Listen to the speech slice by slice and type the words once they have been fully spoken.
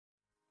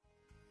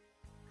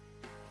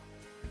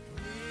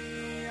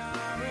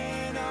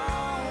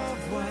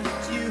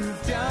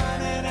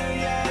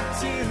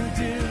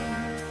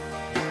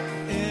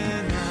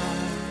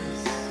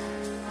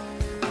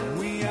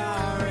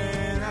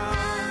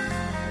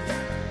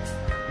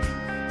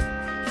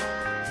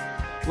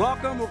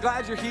Welcome. We're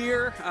glad you're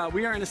here.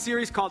 We are in a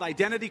series called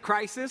Identity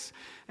Crisis.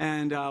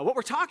 And what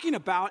we're talking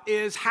about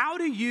is how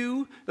do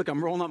you... Look,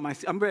 I'm rolling up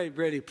I'm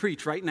ready to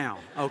preach right now,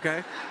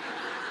 okay?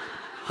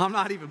 I'm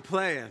not even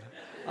playing.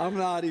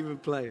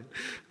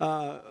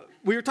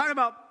 We were talking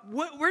about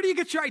where do you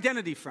get your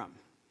identity from?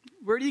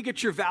 Where do you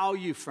get your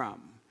value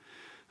from?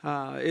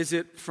 Is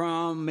it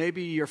from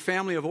maybe your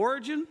family of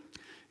origin?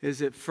 Is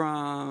it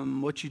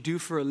from what you do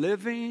for a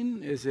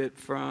living? Is it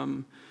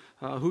from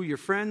who your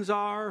friends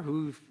are?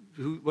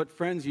 What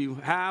friends you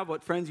have,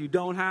 what friends you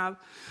don't have.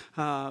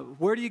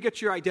 Where do you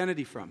get your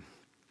identity from?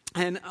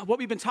 And what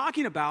we've been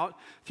talking about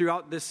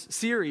throughout this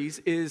series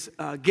is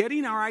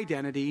getting our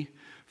identity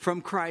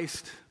from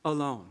Christ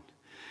alone.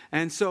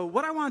 And so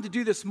what I wanted to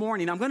do this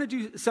morning, I'm going to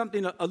do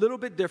something a little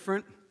bit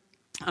different.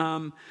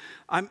 I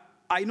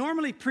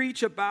normally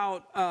preach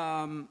about,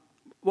 I'm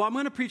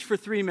going to preach for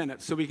 3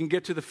 minutes so we can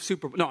get to the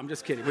Super Bowl. No, I'm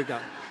just kidding. We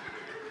got it.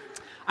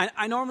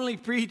 I normally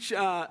preach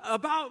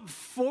about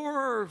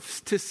 4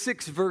 to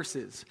 6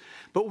 verses,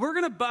 but we're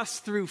going to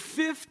bust through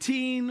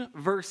 15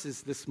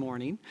 verses this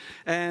morning.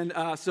 And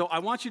so I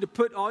want you to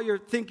put all your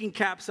thinking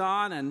caps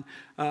on. And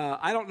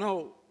I don't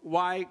know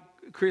why,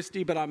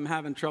 Christy, but I'm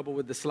having trouble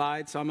with the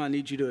slides, so I'm going to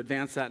need you to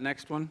advance that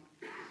next one.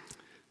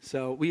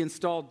 So we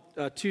installed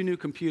 2 new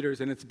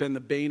computers, and it's been the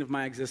bane of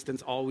my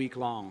existence all week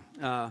long.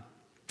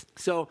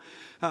 So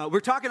we're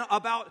talking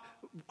about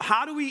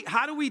how do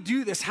we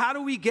do this? How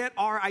do we get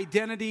our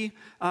identity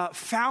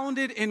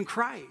founded in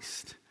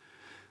Christ?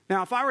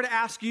 Now, if I were to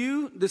ask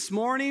you this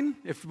morning,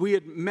 if we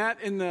had met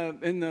in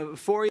the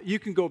foyer, you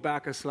can go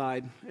back a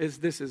slide.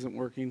 This isn't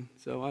working,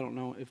 so I don't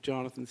know if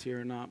Jonathan's here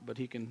or not, but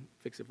he can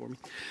fix it for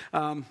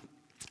me.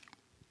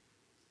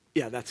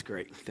 Yeah, that's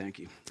great. Thank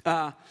you.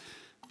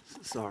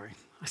 Sorry.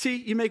 See,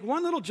 you make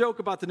one little joke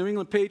about the New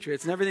England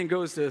Patriots, and everything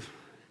goes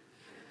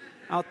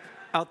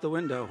out the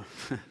window.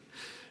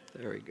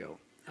 There we go.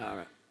 All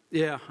right.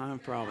 Yeah, I'm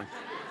probably.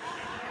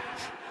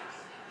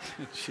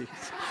 Jeez.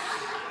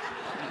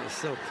 It's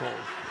so cold.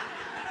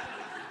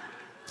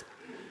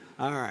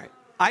 All right.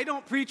 I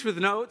don't preach with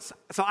notes,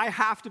 so I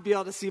have to be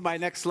able to see my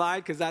next slide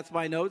because that's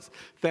my notes.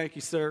 Thank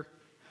you, sir.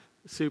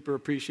 Super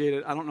appreciate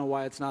it. I don't know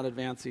why it's not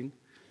advancing.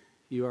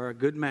 You are a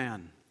good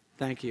man.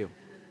 Thank you.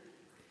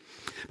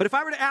 But if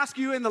I were to ask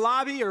you in the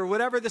lobby or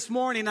whatever this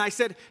morning, I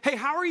said, hey,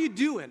 how are you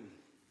doing?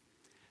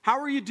 How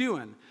are you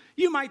doing?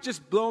 You might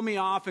just blow me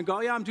off and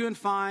go, yeah, I'm doing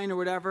fine or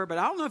whatever. But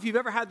I don't know if you've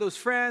ever had those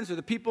friends or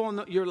the people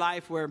in your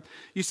life where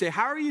you say,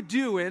 how are you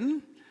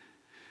doing?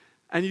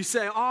 And you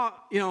say,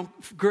 oh,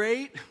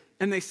 great.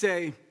 And they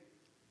say,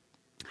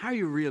 how are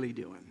you really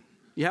doing?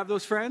 You have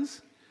those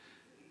friends?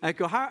 I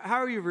go, how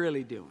are you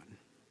really doing?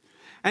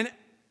 And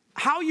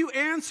how you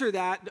answer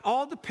that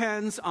all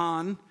depends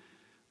on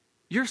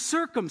your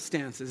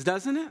circumstances,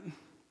 doesn't it?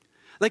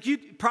 Like you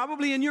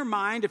probably in your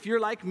mind, if you're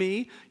like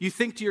me, you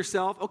think to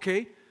yourself,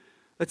 okay,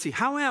 let's see,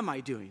 how am I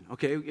doing?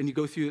 Okay, and you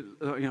go through,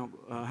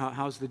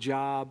 how's the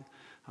job?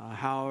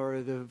 How are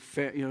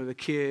the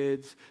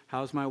kids?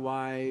 How's my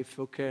wife?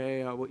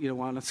 Okay,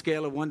 on a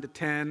scale of 1 to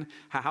 10,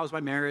 how's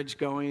my marriage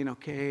going?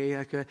 Okay,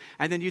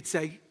 and then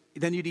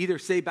you'd either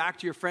say back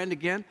to your friend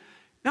again,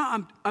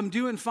 no, I'm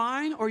doing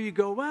fine, or you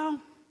go, well,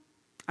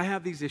 I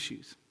have these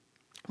issues.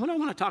 What I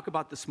want to talk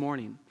about this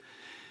morning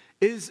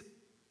is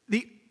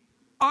the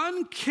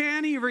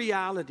uncanny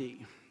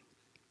reality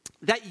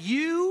that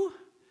you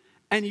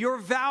and your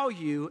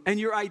value and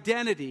your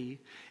identity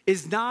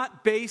is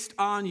not based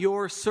on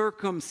your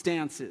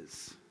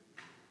circumstances.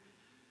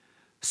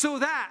 So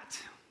that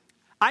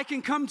I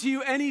can come to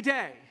you any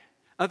day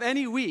of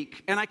any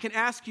week and I can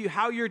ask you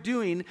how you're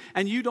doing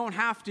and you don't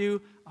have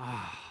to,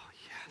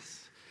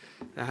 yes,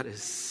 that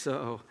is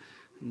so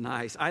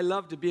nice. I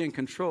love to be in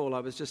control. I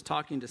was just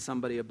talking to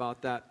somebody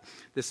about that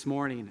this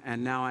morning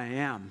and now I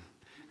am.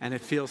 And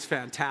it feels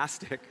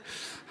fantastic,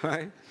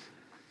 right?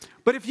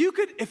 But if you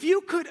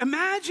could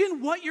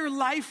imagine what your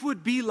life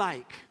would be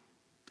like.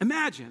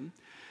 Imagine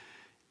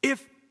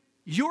if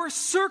your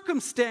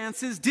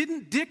circumstances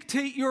didn't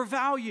dictate your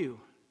value.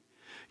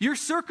 Your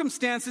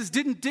circumstances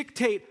didn't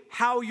dictate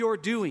how you're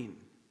doing.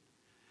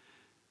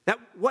 That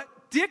what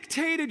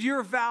dictated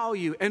your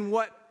value and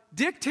what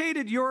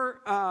dictated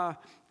your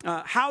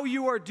how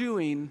you are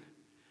doing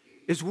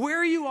is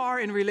where you are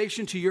in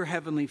relation to your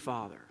Heavenly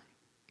Father.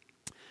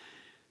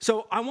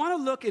 So I want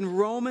to look in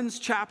Romans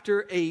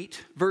chapter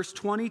 8, verse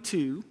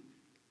 22,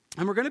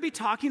 and we're going to be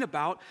talking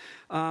about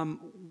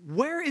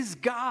where is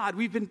God?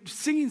 We've been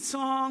singing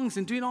songs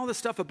and doing all this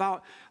stuff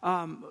about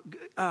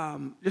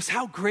just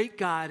how great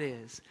God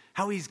is,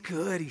 how He's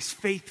good, He's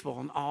faithful,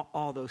 and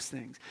all those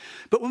things.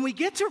 But when we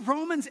get to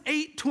Romans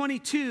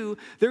 8:22,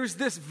 there's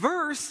this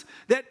verse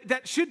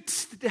that should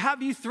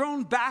have you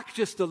thrown back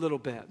just a little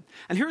bit.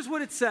 And here's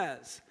what it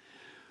says.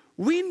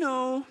 We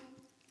know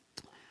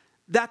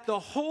that the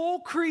whole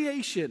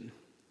creation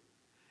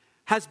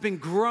has been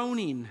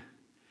groaning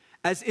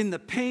as in the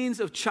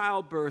pains of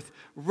childbirth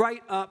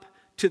right up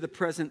to the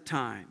present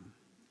time.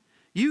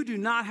 You do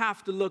not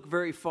have to look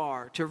very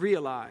far to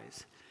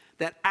realize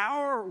that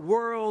our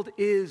world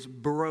is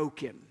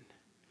broken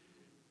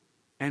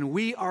and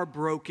we are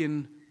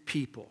broken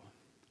people.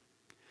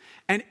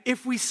 And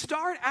if we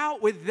start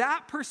out with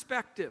that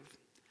perspective,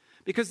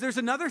 because there's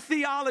another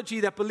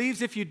theology that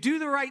believes if you do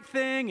the right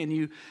thing and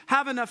you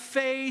have enough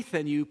faith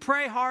and you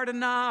pray hard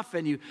enough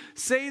and you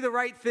say the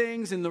right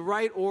things in the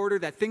right order,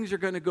 that things are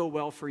going to go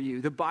well for you.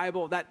 The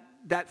Bible,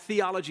 that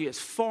theology is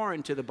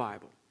foreign to the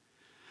Bible.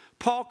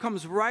 Paul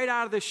comes right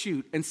out of the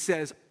chute and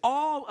says,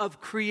 all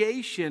of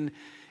creation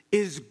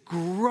is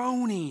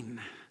groaning.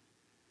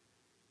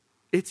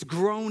 It's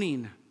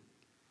groaning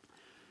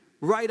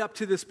right up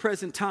to this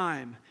present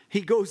time.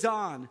 He goes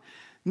on,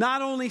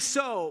 not only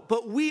so,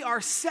 but we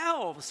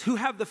ourselves who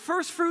have the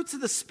first fruits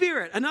of the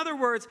Spirit, in other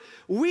words,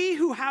 we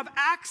who have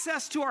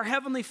access to our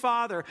Heavenly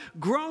Father,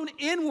 groan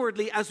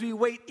inwardly as we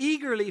wait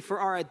eagerly for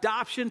our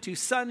adoption to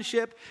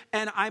sonship,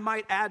 and I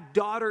might add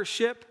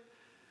daughtership,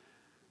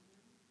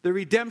 the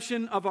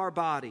redemption of our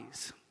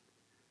bodies.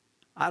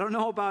 I don't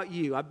know about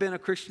you. I've been a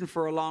Christian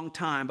for a long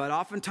time, but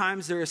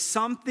oftentimes there is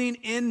something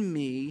in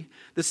me,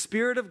 the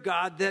Spirit of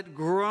God, that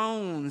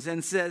groans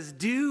and says,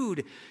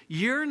 dude,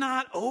 you're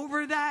not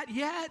over that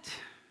yet?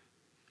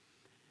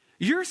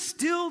 You're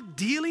still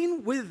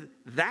dealing with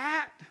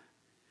that?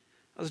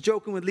 I was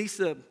joking with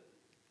Lisa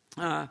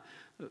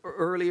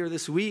earlier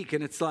this week,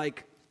 and the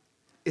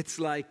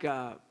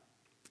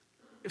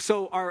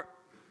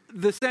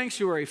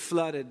sanctuary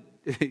flooded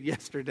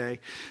yesterday.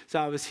 So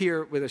I was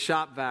here with a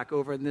shop vac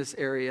over in this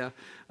area,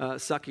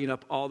 sucking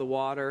up all the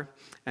water.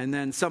 And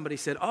then somebody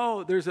said,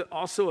 oh, there's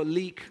also a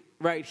leak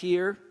right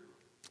here.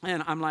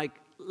 And I'm like,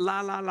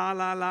 la, la, la,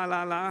 la, la,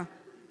 la, la.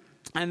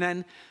 And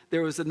then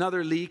there was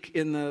another leak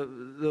in the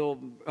little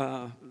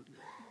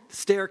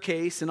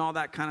staircase and all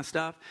that kind of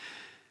stuff.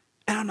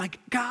 And I'm like,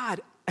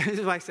 God, this is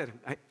what I said.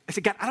 I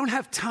said, God, I don't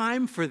have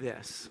time for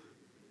this.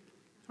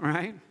 All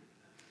right?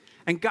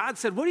 And God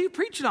said, what are you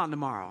preaching on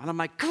tomorrow? And I'm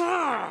like,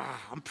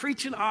 I'm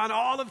preaching on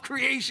all of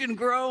creation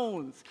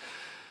groans.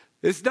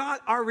 It's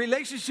not our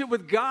relationship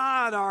with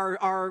God,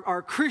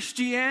 our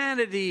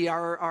Christianity,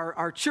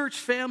 our church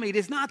family. It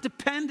is not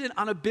dependent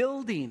on a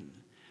building.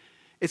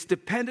 It's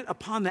dependent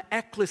upon the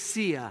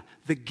ecclesia,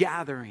 the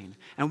gathering.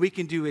 And we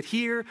can do it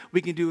here.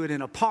 We can do it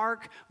in a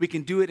park. We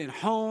can do it in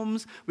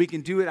homes. We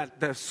can do it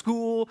at the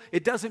school.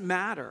 It doesn't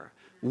matter.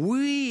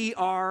 We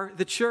are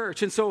the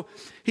church. And so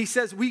he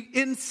says,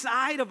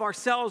 inside of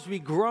ourselves, we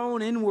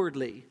groan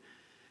inwardly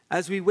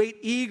as we wait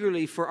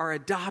eagerly for our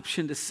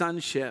adoption to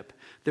sonship,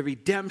 the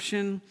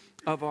redemption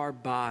of our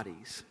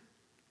bodies.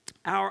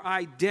 Our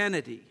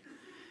identity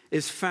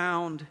is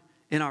found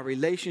in our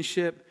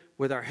relationship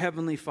with our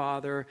Heavenly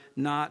Father,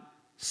 not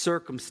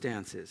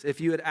circumstances. If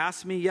you had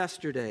asked me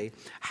yesterday,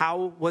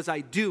 how was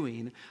I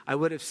doing? I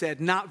would have said,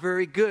 not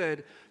very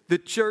good. The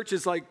church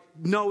is like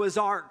Noah's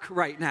Ark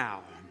right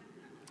now.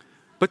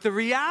 But the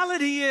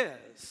reality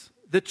is,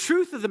 the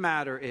truth of the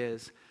matter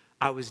is,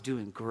 I was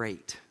doing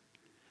great.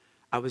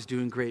 I was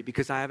doing great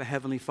because I have a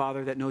Heavenly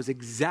Father that knows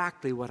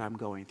exactly what I'm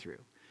going through.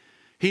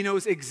 He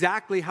knows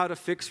exactly how to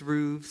fix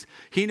roofs.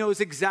 He knows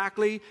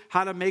exactly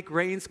how to make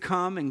rains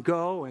come and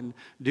go and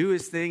do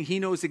his thing. He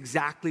knows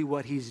exactly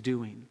what he's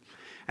doing.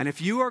 And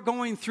if you are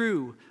going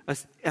through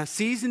a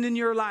season in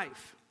your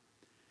life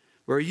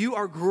where you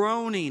are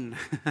groaning,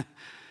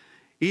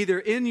 either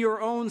in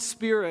your own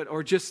spirit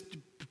or just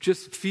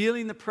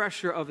feeling the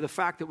pressure of the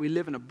fact that we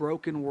live in a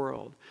broken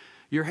world,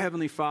 your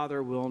Heavenly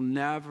Father will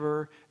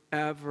never,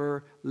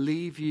 ever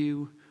leave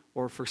you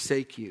or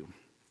forsake you.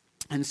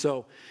 And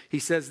so he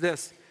says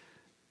this,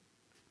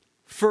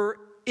 for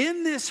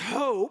in this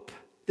hope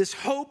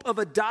of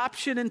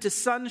adoption into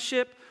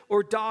sonship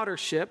or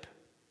daughtership,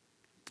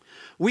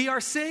 we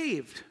are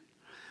saved.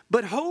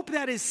 But hope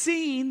that is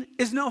seen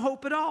is no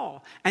hope at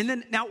all. And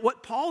then now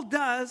what Paul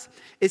does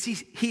is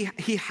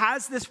he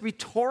has this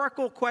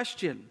rhetorical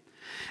question.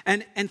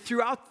 And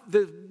throughout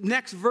the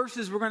next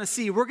verses we're going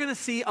to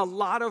see a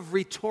lot of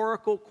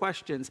rhetorical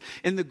questions.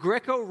 In the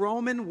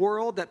Greco-Roman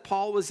world that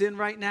Paul was in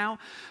right now,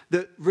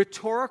 the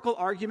rhetorical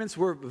arguments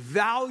were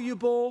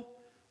valuable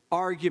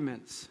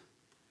arguments.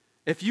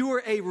 If you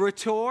were a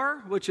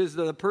rhetor, which is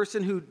the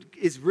person who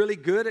is really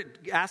good at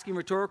asking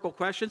rhetorical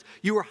questions,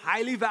 you were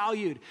highly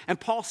valued. And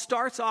Paul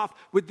starts off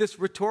with this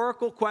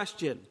rhetorical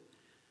question.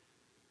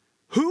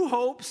 Who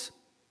hopes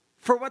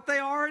for what they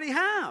already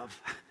have?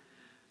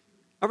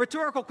 A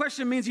rhetorical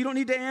question means you don't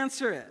need to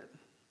answer it.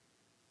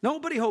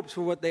 Nobody hopes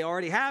for what they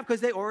already have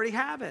because they already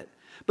have it.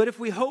 But if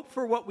we hope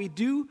for what we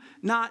do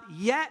not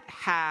yet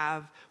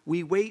have,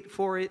 we wait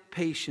for it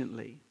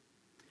patiently.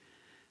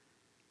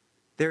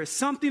 There is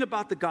something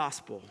about the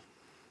gospel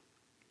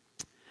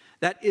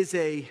that is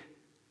a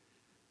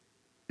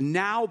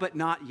now but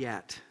not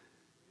yet.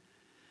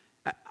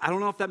 I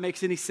don't know if that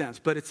makes any sense,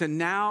 but it's a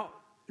now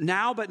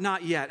but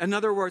not yet. In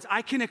other words,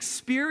 I can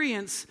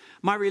experience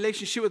my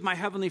relationship with my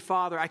Heavenly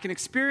Father. I can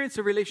experience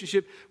a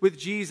relationship with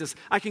Jesus.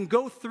 I can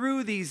go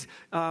through these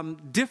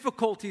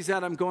difficulties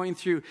that I'm going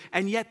through,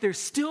 and yet there's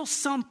still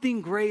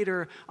something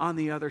greater on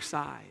the other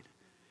side,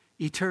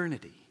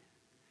 eternity.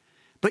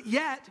 But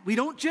yet, we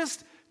don't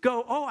just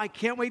go, I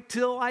can't wait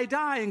till I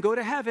die and go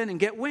to heaven and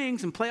get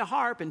wings and play a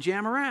harp and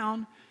jam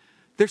around.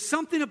 There's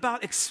something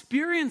about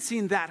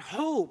experiencing that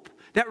hope,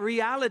 that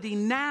reality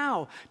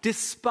now,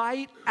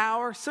 despite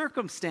our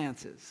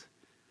circumstances.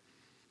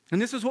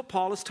 And this is what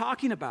Paul is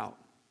talking about.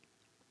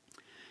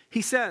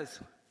 He says,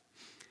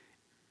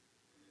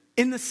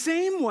 in the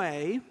same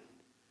way,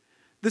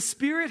 the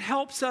Spirit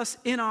helps us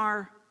in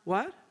our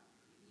what?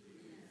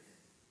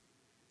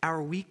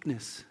 Our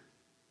weakness.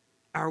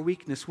 Our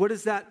weakness. What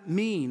does that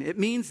mean? It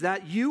means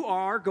that you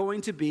are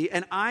going to be,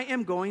 and I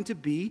am going to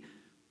be,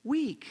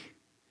 weak.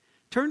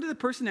 Turn to the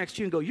person next to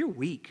you and go, you're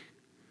weak.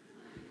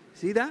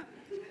 See that?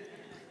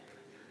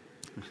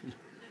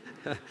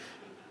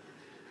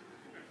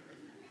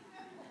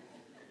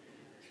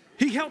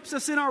 He helps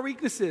us in our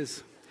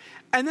weaknesses.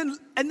 And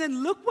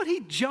then look what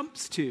he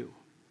jumps to.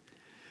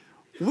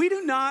 We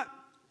do not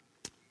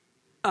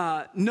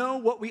know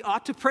what we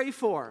ought to pray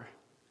for.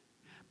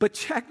 But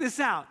check this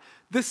out.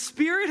 The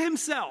Spirit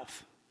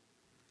himself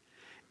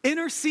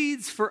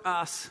intercedes for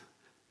us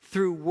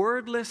through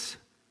wordless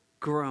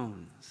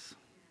groans.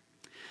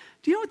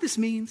 Do you know what this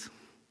means?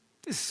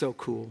 This is so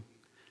cool.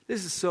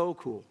 This is so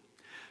cool.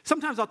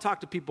 Sometimes I'll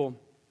talk to people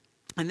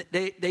and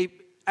they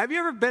have you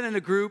ever been in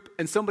a group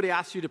and somebody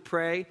asks you to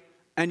pray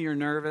and you're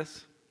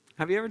nervous?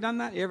 Have you ever done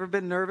that? You ever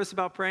been nervous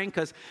about praying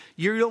because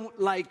you don't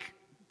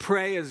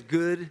pray as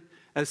good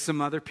as some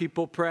other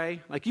people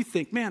pray? Like you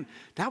think, man,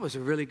 that was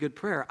a really good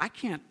prayer. I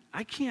can't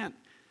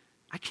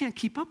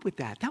keep up with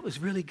that. That was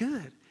really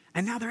good.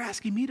 And now they're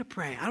asking me to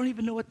pray. I don't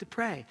even know what to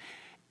pray.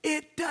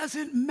 It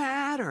doesn't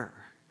matter.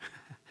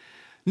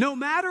 No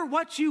matter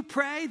what you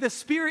pray, the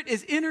Spirit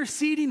is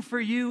interceding for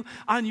you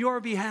on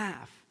your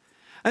behalf.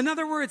 In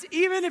other words,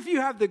 even if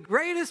you have the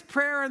greatest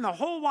prayer in the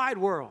whole wide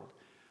world,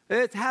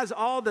 it has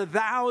all the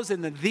thous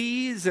and the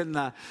these and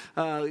the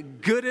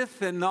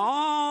goodeth and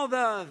all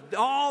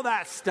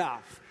that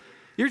stuff.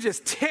 You're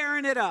just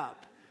tearing it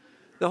up.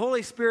 The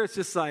Holy Spirit's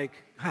just like,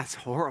 that's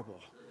horrible.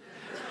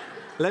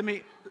 Let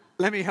me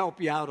help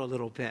you out a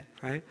little bit,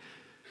 right?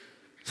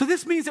 So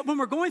this means that when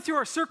we're going through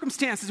our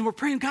circumstances and we're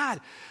praying,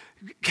 God,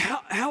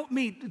 help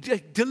me,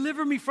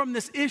 deliver me from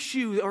this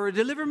issue or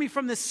deliver me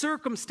from this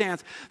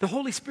circumstance, the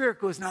Holy Spirit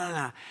goes,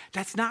 no.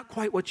 That's not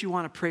quite what you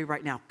want to pray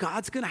right now.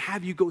 God's going to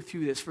have you go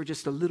through this for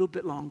just a little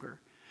bit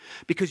longer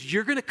because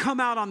you're going to come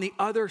out on the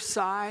other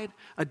side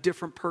a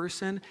different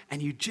person,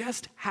 and you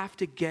just have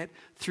to get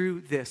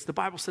through this. The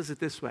Bible says it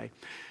this way.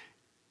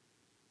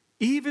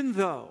 Even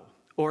though,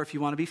 or if you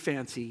want to be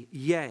fancy,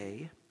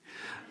 even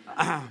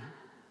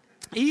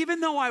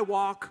though I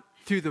walk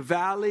through the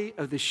valley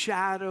of the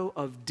shadow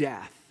of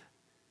death.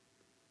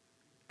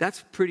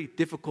 That's pretty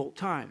difficult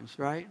times,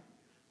 right?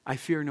 I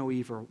fear no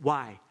evil.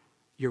 Why?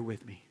 You're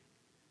with me.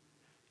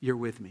 You're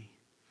with me.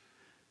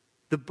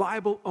 The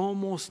Bible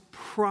almost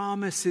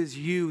promises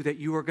you that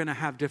you are going to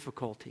have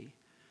difficulty.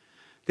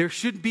 There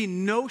should be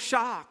no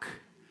shock.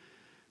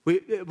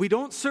 We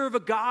don't serve a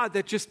God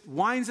that just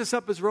winds us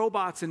up as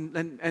robots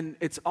and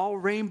it's all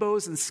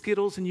rainbows and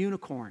Skittles and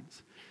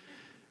unicorns.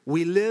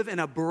 We live in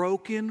a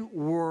broken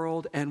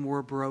world and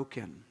we're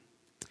broken.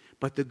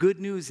 But the good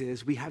news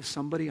is we have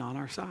somebody on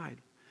our side.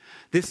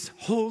 This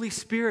Holy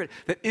Spirit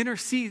that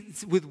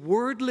intercedes with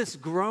wordless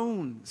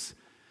groans.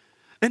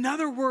 In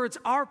other words,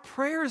 our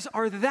prayers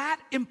are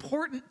that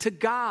important to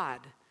God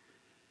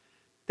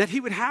that he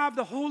would have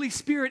the Holy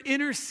Spirit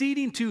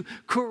interceding to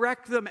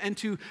correct them and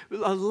to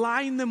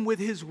align them with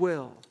his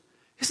will.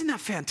 Isn't that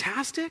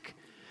fantastic?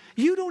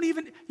 You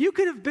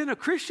could have been a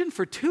Christian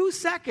for 2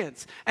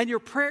 seconds and your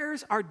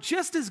prayers are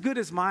just as good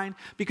as mine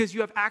because you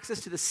have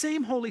access to the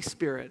same Holy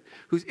Spirit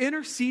who's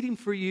interceding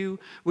for you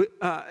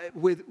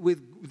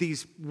with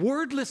these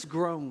wordless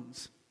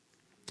groans.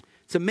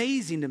 It's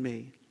amazing to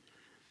me.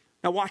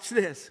 Now watch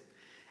this.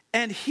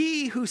 And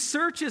he who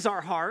searches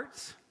our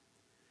hearts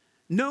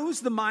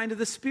knows the mind of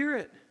the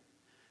Spirit,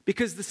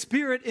 because the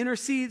Spirit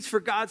intercedes for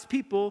God's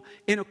people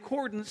in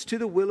accordance to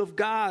the will of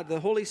God.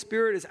 The Holy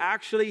Spirit is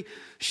actually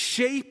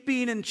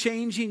shaping and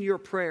changing your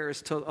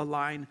prayers to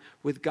align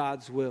with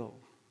God's will.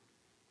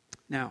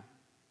 Now,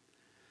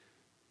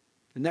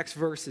 the next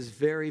verse is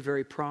very,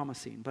 very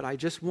promising, but I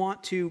just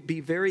want to be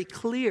very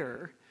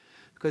clear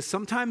because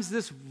sometimes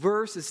this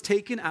verse is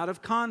taken out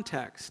of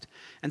context,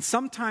 and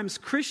sometimes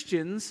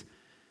Christians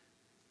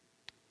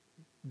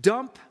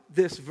dump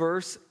this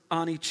verse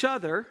on each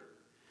other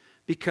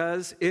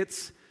because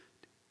it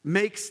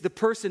makes the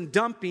person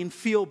dumping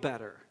feel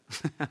better.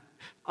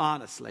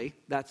 Honestly,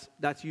 that's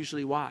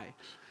usually why.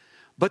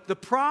 But the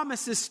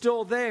promise is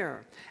still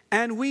there.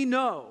 And we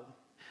know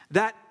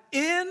that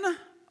in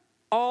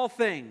all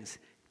things,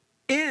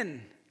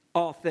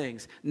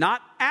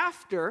 not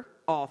after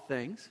all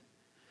things,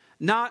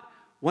 not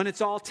when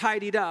it's all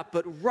tidied up,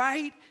 but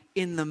right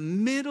in the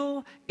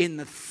middle, in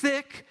the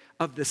thick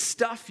of the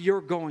stuff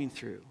you're going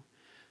through,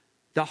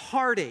 the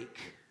heartache,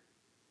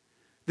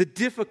 the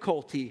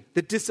difficulty,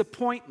 the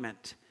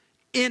disappointment,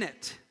 in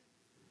it,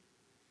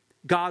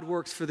 God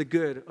works for the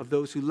good of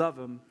those who love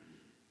him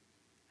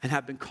and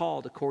have been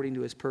called according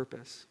to his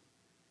purpose.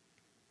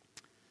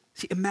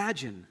 See,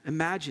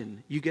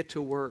 imagine you get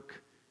to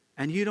work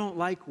and you don't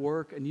like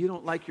work and you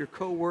don't like your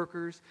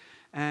coworkers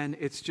and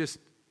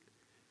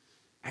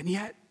and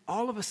yet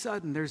all of a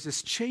sudden there's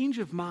this change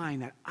of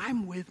mind that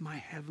I'm with my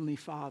Heavenly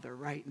Father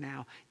right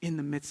now in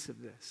the midst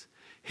of this.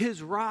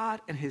 His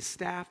rod and his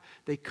staff,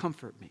 they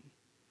comfort me.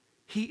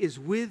 He is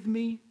with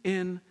me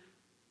in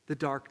the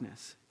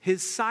darkness.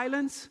 His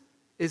silence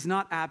is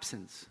not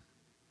absence.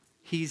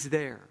 He's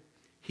there.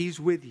 He's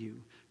with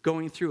you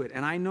going through it.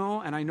 And I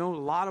know a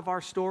lot of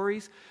our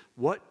stories,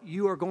 what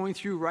you are going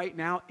through right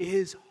now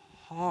is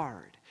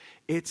hard.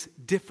 It's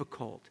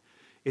difficult.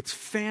 It's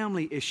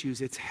family issues.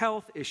 It's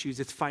health issues.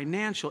 It's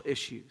financial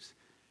issues.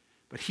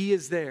 But he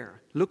is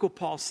there. Look what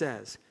Paul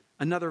says.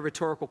 Another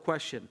rhetorical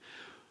question.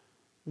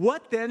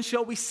 What then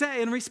shall we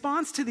say in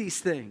response to these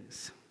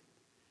things?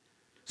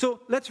 So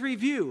let's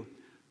review.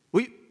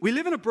 We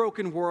live in a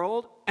broken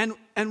world,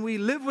 and we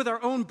live with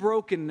our own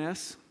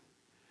brokenness,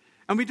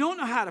 and we don't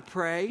know how to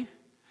pray.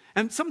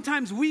 And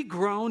sometimes we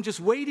groan just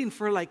waiting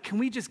for, can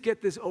we just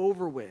get this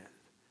over with?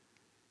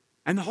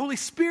 And the Holy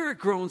Spirit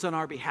groans on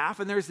our behalf,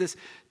 and there's this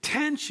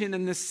tension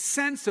and this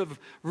sense of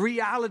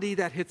reality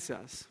that hits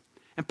us.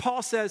 And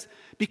Paul says,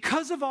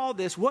 because of all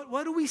this,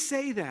 what do we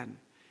say then?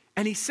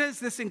 And he says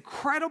this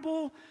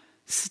incredible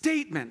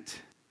statement.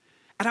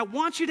 And I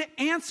want you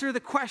to answer the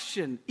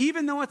question,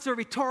 even though it's a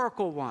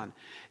rhetorical one.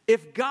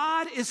 If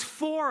God is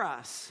for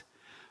us,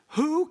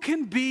 who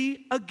can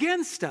be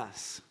against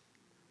us?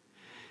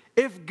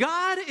 If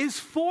God is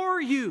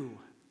for you,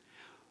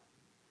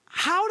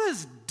 how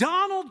does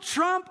Donald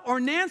Trump or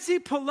Nancy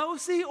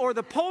Pelosi or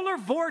the polar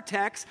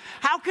vortex,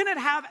 how can it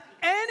have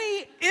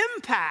any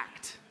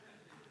impact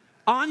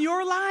on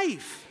your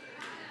life?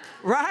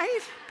 Right?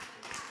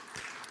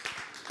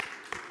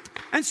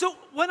 And so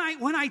when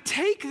I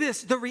take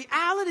this, the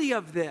reality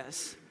of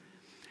this,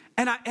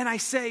 and I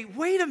say,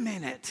 wait a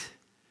minute,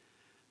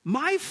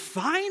 my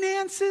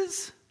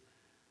finances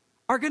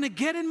are going to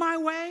get in my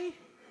way?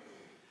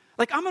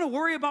 I'm going to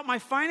worry about my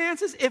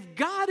finances? If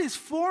God is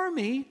for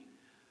me,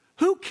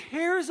 who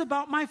cares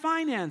about my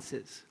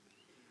finances?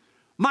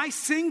 My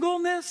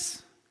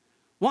singleness?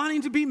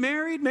 Wanting to be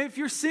married? Maybe if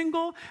you're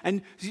single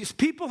and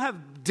people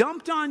have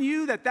dumped on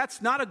you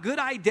that's not a good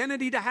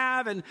identity to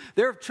have, and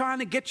they're trying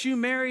to get you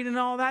married and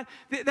all that,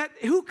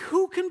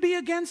 who can be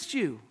against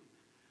you?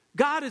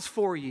 God is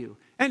for you,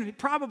 and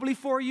probably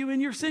for you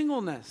in your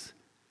singleness.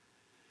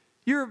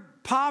 Your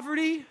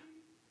poverty,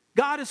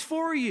 God is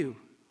for you.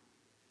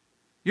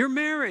 Your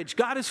marriage,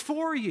 God is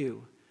for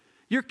you.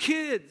 Your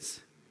kids,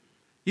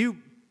 you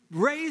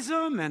raise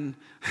them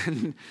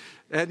and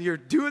you're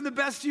doing the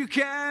best you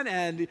can,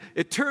 and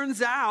it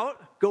turns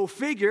out, go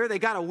figure, they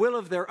got a will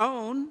of their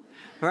own,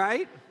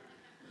 right?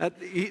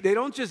 They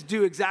don't just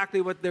do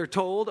exactly what they're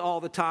told all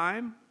the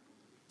time.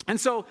 And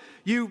so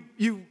you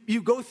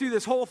go through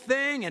this whole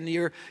thing, and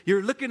you're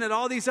looking at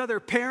all these other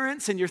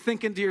parents, and you're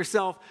thinking to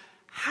yourself,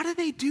 how do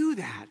they do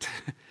that?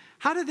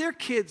 How do their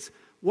kids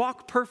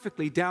walk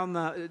perfectly down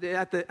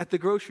at the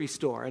grocery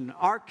store, and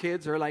our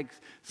kids are like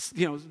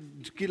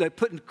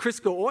putting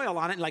Crisco oil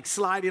on it and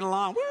sliding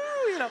along.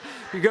 Woo,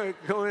 you're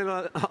going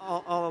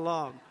all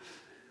along.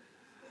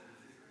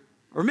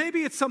 Or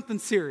maybe it's something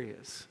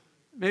serious.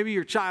 Maybe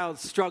your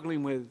child's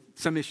struggling with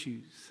some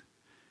issues,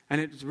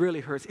 and it really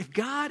hurts. If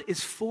God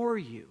is for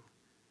you,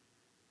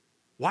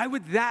 why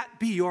would that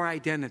be your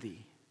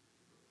identity?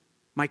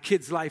 My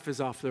kid's life is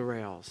off the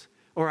rails,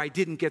 or I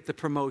didn't get the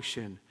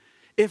promotion.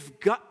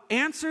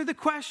 Answer the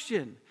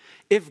question.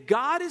 If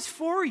God is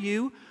for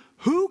you,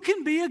 who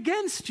can be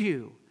against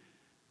you?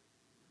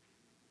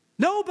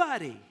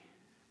 Nobody.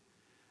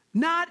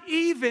 Not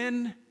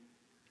even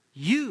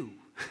you.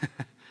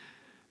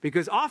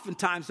 Because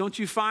oftentimes, don't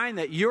you find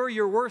that you're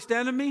your worst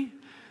enemy?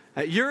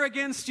 That you're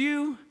against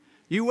you?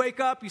 You wake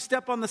up, you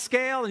step on the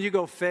scale, and you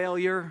go,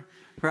 failure,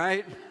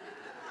 right?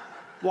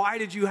 Why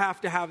did you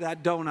have to have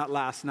that donut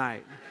last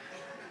night?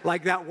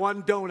 Like that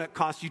one donut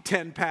cost you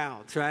 10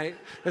 pounds, right?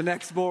 The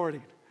next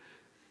morning.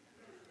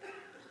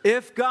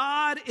 If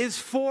God is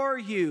for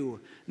you,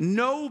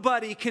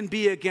 nobody can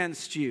be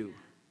against you.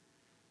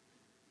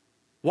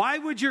 Why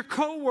would your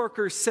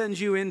coworkers send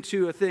you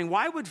into a thing?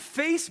 Why would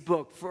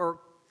Facebook, for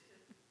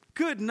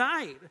good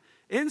night,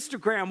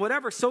 Instagram,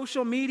 whatever,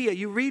 social media,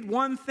 you read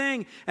one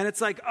thing and it's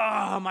like,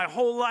 oh, my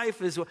whole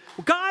life is...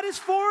 God is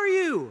for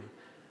you.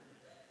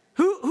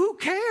 Who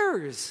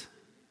cares?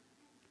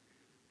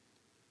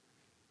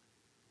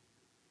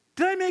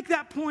 Did I make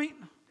that point?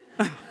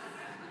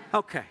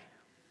 Okay.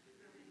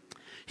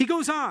 He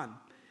goes on.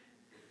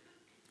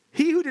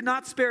 He who did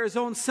not spare his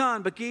own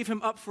son, but gave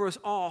him up for us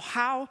all,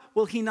 how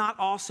will he not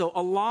also,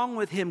 along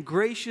with him,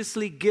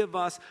 graciously give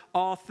us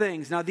all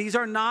things? Now, these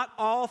are not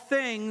all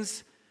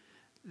things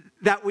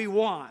that we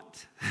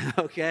want,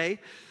 okay?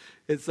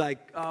 It's like,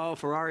 oh,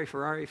 Ferrari.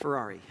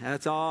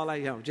 That's all I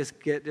just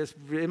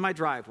in my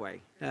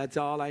driveway. That's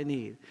all I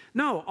need.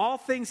 No, all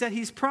things that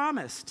he's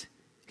promised.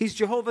 He's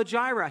Jehovah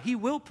Jireh. He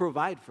will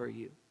provide for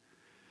you.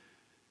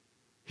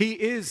 He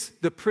is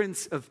the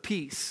Prince of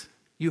Peace.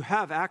 You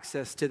have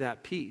access to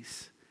that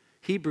peace.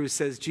 Hebrews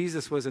says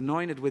Jesus was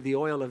anointed with the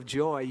oil of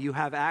joy. You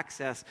have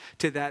access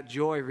to that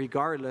joy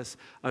regardless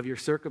of your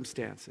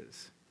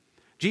circumstances.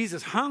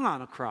 Jesus hung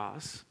on a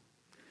cross,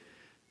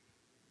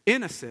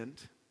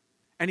 innocent,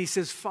 and he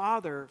says,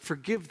 Father,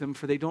 forgive them,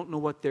 for they don't know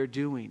what they're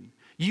doing.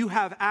 You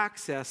have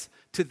access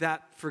to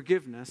that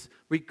forgiveness,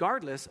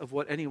 regardless of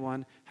what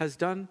anyone has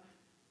done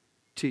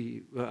to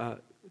you,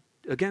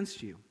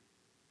 against you.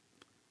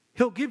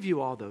 He'll give you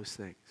all those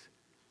things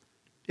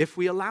if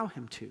we allow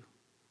him to.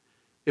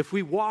 If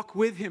we walk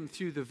with him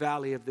through the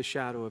valley of the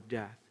shadow of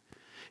death.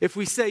 If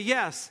we say,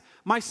 yes,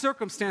 my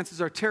circumstances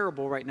are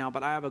terrible right now,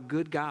 but I have a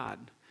good God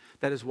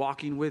that is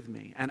walking with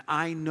me, and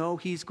I know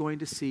he's going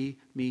to see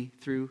me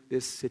through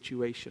this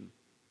situation.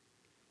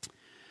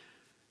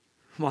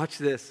 Watch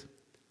this.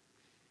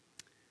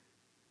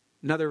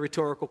 Another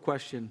rhetorical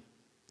question.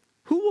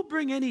 Who will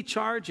bring any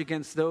charge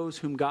against those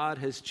whom God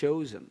has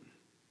chosen?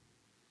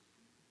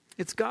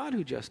 It's God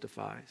who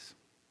justifies.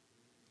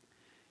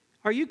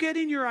 Are you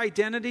getting your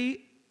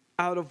identity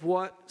out of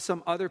what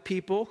some other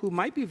people, who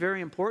might be very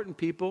important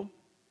people,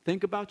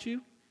 think about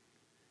you?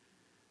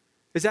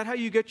 Is that how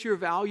you get your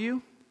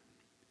value?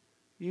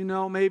 You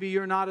know, maybe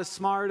you're not as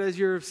smart as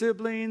your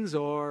siblings,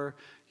 or,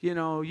 you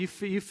know, you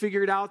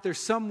figured out there's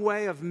some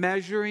way of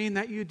measuring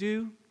that you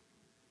do,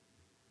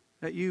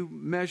 that you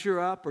measure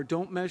up or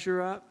don't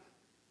measure up.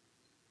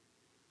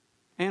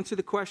 Answer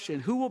the question,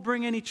 who will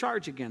bring any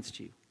charge against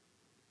you?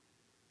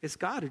 It's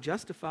God who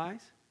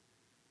justifies.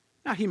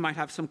 Now, he might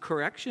have some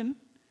correction.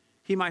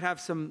 He might have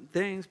some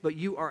things, but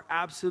you are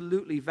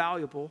absolutely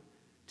valuable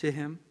to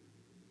him.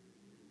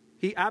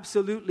 He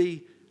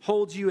absolutely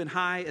holds you in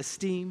high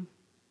esteem.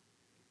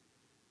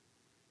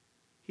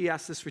 He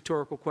asks this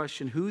rhetorical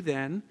question, who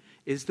then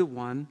is the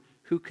one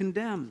who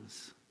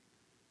condemns?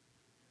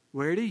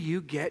 Where do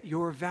you get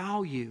your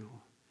value?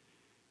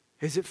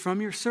 Is it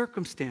from your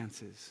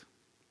circumstances?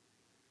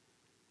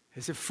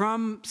 Is it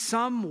from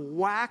some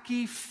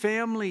wacky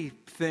family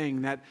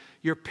thing that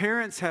your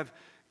parents have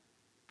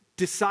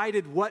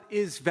decided what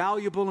is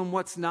valuable and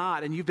what's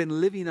not, and you've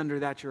been living under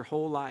that your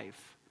whole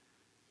life?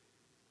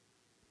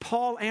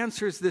 Paul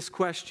answers this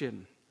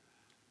question.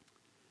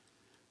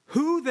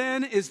 Who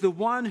then is the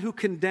one who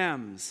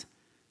condemns?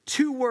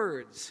 2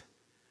 words.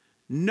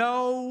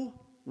 No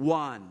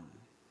one.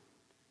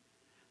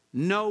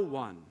 No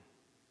one.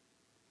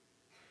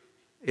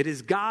 It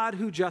is God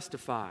who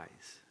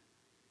justifies.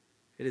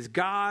 It is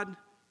God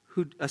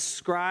who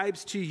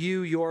ascribes to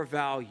you your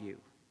value.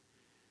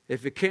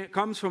 If it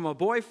comes from a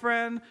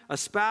boyfriend, a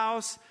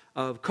spouse,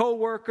 a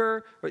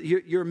coworker,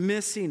 you're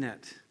missing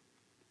it.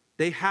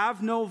 They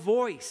have no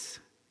voice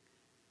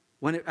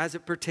as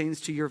it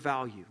pertains to your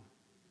value.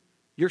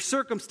 Your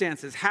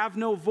circumstances have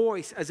no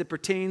voice as it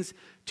pertains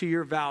to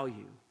your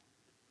value.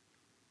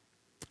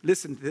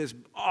 Listen to this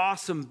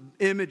awesome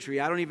imagery.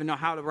 I don't even know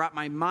how to wrap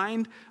my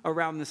mind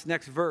around this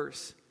next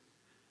verse.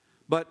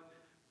 But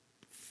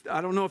I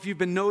don't know if you've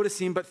been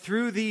noticing, but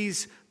through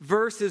these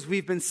verses,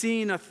 we've been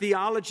seeing a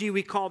theology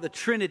we call the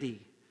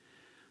Trinity.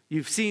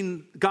 You've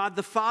seen God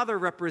the Father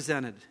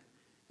represented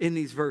in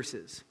these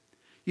verses.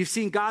 You've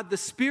seen God the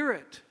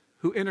Spirit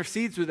who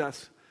intercedes with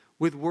us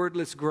with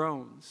wordless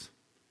groans.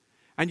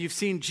 And you've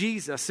seen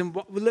Jesus. And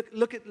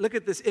look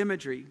at this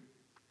imagery.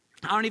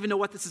 I don't even know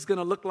what this is going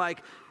to look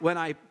like when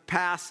I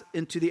pass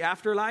into the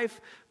afterlife,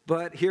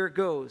 but here it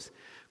goes.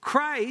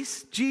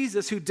 Christ,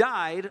 Jesus, who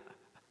died,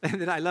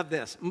 and then I love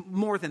this,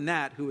 more than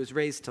that, who was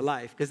raised to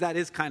life, because that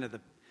is kind of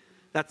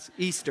that's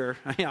Easter,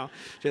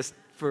 just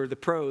for the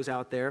pros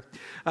out there,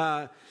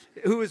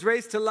 who was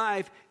raised to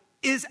life,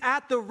 is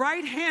at the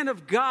right hand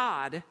of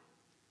God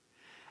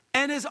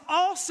and is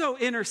also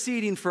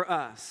interceding for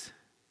us.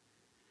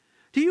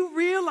 Do you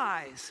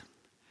realize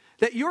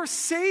that your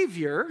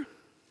Savior,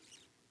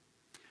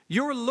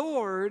 your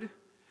Lord,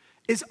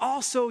 is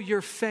also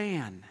your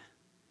fan?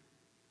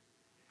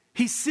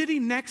 He's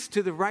sitting next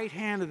to the right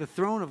hand of the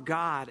throne of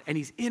God, and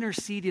he's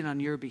interceding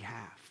on your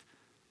behalf,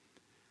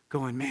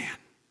 going, man,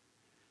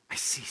 I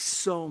see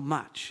so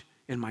much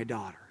in my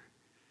daughter.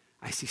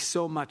 I see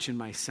so much in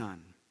my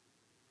son.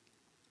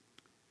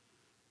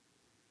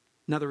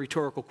 Another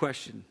rhetorical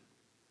question.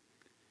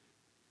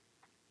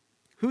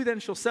 Who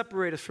then shall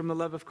separate us from the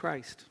love of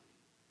Christ?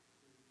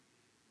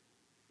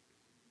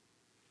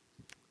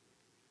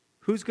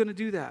 Who's going to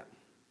do that?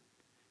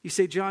 You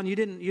say, John, you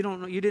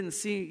didn't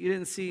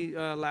see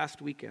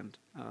last weekend.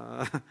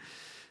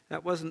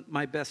 That wasn't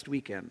my best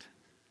weekend.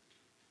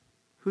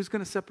 Who's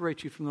going to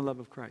separate you from the love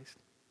of Christ?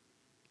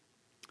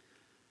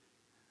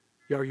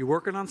 Are you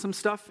working on some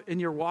stuff in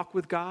your walk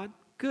with God?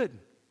 Good.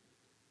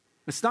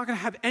 It's not going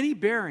to have any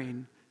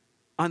bearing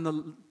on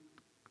the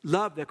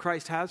love that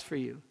Christ has for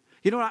you.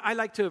 You know what I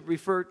like to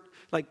refer,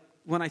 like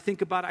when I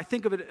think about it, I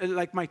think of it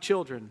like my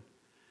children.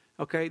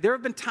 Okay? There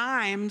have been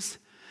times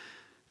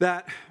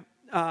that,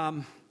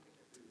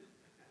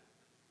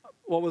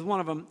 with one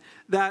of them,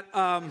 that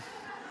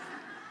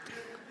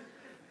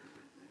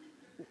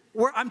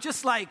where I'm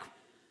just like,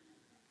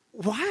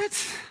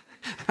 what?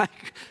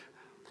 Like,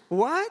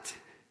 what?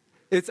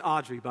 It's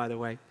Audrey, by the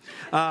way.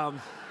 But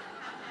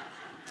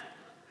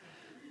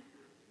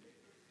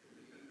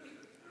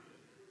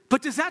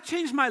does that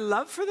change my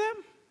love for them?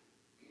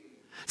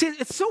 See,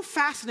 it's so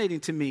fascinating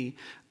to me,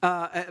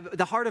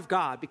 the heart of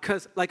God,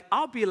 because like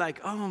I'll be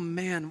like, oh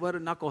man, what a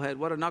knucklehead,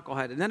 what a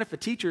knucklehead. And then if a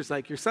teacher's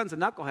like, your son's a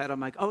knucklehead, I'm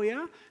like, oh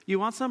yeah? You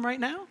want some right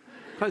now?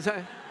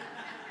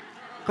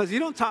 Because you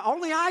don't talk,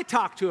 only I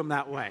talk to him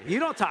that way. You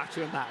don't talk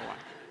to him that way.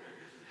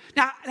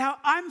 Now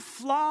I'm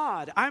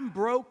flawed, I'm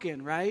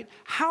broken, right?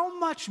 How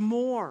much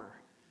more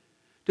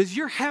does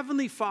your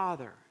Heavenly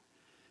Father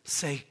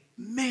say,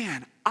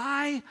 man,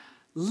 I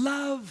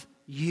love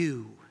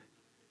you.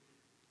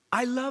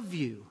 I love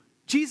you.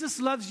 Jesus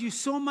loves you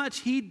so much,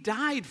 he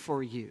died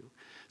for you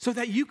so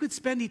that you could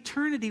spend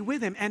eternity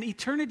with him. And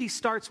eternity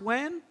starts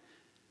when?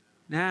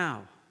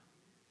 Now.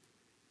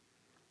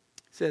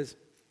 It says,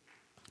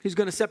 he's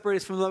going to separate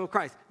us from the love of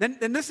Christ. Then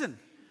listen,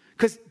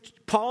 because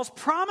Paul's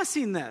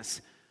promising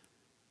this.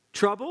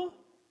 Trouble,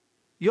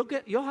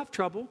 you'll have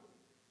trouble.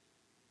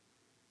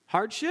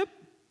 Hardship,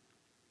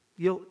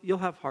 you'll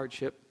have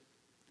hardship.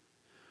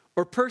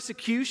 Or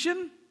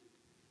persecution,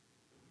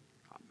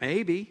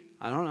 maybe.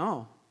 I don't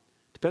know.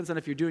 Depends on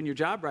if you're doing your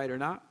job right or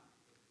not.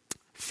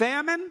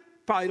 Famine,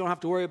 probably don't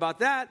have to worry about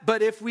that.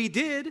 But if we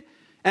did,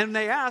 and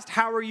they asked,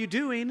 how are you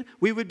doing?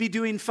 We would be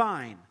doing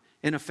fine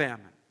in a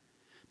famine.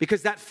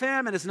 Because that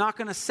famine is not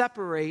going to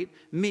separate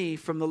me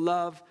from the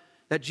love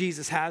that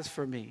Jesus has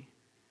for me.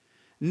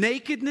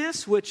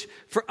 Nakedness, which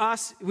for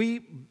us,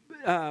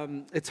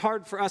 it's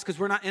hard for us because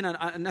we're not in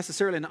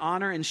necessarily an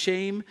honor and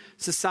shame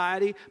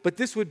society. But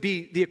this would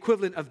be the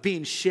equivalent of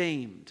being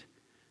shamed.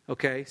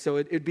 Okay, so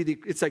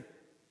it's like,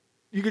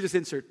 you could just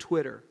insert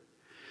Twitter.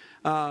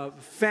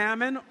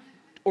 Famine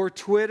or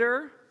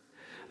Twitter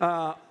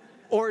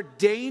or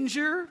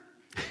danger.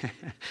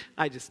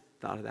 I just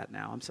thought of that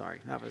now. I'm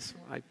sorry.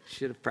 I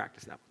should have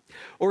practiced that one.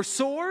 Or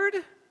sword.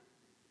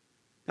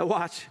 Now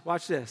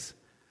watch this.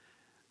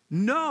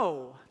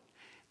 No,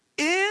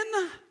 in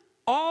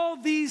all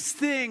these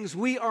things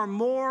we are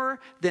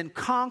more than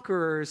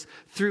conquerors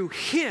through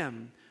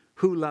him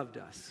who loved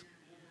us.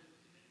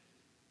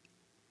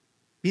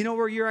 You know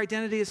where your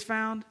identity is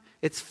found?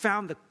 It's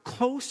found the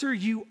closer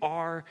you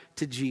are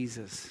to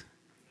Jesus.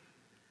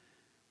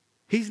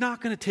 He's not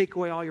going to take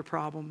away all your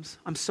problems.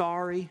 I'm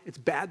sorry. It's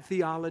bad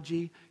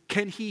theology.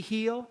 Can he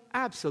heal?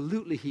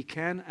 Absolutely he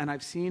can, and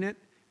I've seen it.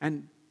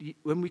 And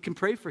when we can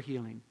pray for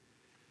healing.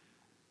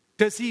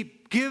 Does he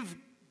give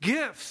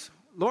gifts?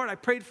 Lord, I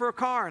prayed for a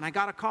car and I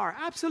got a car.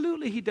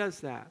 Absolutely he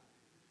does that.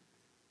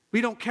 We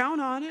don't count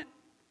on it.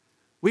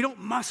 We don't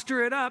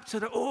muster it up so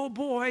that, oh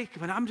boy,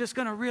 but I'm just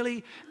going to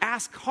really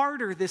ask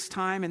harder this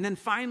time and then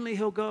finally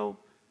he'll go.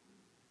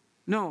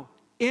 No,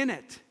 in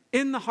it,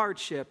 in the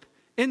hardship,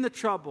 in the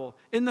trouble,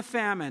 in the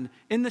famine,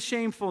 in the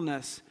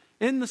shamefulness,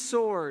 in the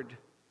sword,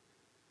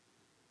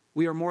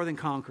 we are more than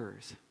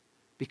conquerors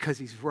because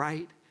he's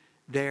right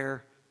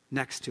there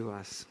next to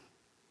us.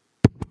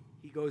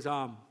 He goes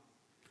on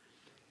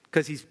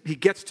because he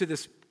gets to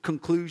this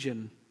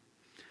conclusion,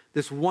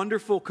 this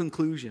wonderful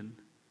conclusion.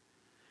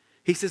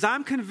 He says,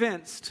 I'm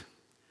convinced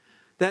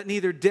that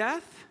neither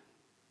death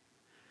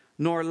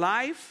nor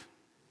life,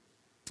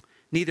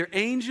 neither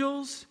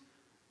angels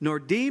nor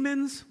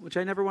demons, which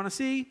I never want to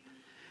see,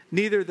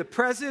 neither the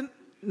present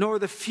nor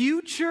the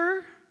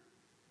future,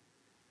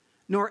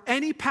 nor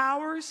any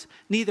powers,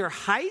 neither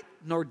height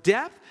nor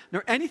depth,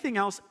 nor anything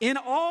else in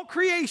all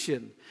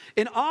creation,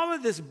 in all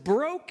of this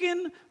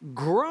broken,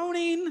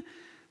 groaning,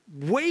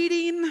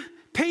 waiting,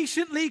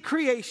 patiently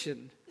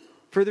creation,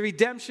 for the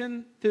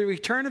redemption, the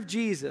return of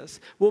Jesus,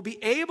 will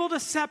be able to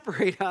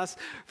separate us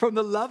from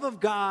the love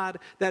of God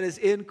that is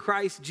in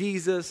Christ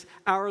Jesus,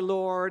 our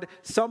Lord.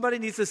 Somebody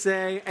needs to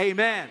say,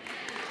 amen.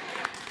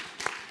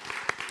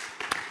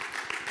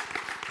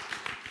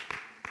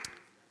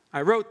 I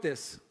rewrote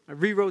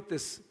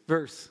this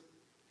verse.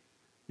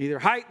 Neither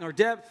height nor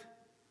depth,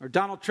 or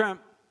Donald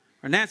Trump,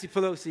 or Nancy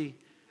Pelosi,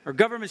 or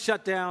government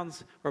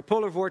shutdowns, or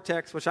polar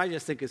vortex, which I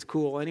just think is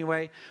cool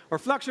anyway, or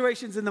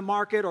fluctuations in the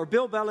market, or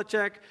Bill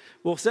Belichick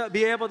will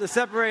be able to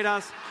separate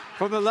us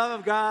from the love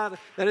of God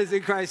that is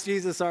in Christ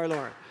Jesus our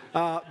Lord.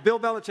 Bill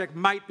Belichick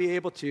might be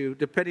able to,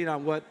 depending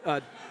on what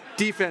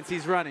defense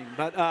he's running,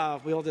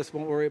 but we'll just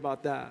won't worry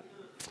about that.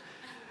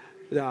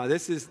 No,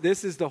 this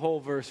is the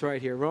whole verse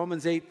right here,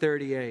 Romans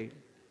 8:38.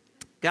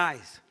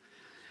 Guys,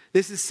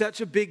 this is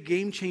such a big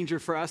game changer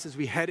for us as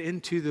we head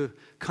into the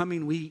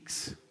coming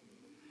weeks.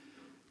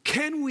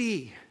 Can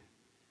we,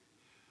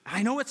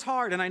 I know it's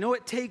hard and I know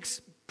it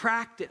takes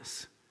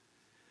practice,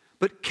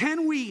 but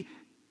can we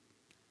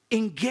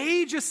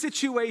engage a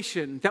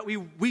situation that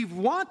we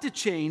want to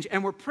change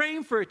and we're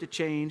praying for it to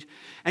change,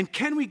 and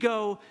can we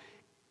go,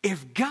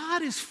 if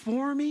God is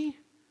for me,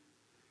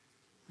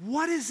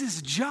 what is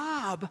this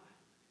job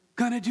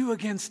going to do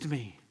against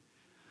me?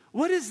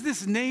 What is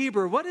this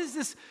neighbor? What is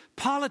this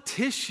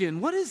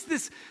politician? What is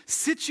this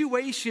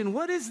situation?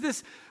 What is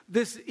this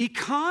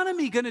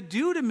economy going to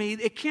do to me?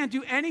 It can't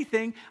do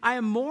anything. I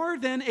am more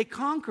than a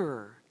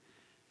conqueror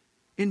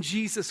in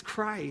Jesus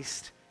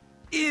Christ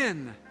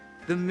in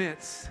the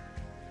midst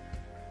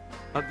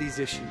of these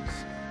issues.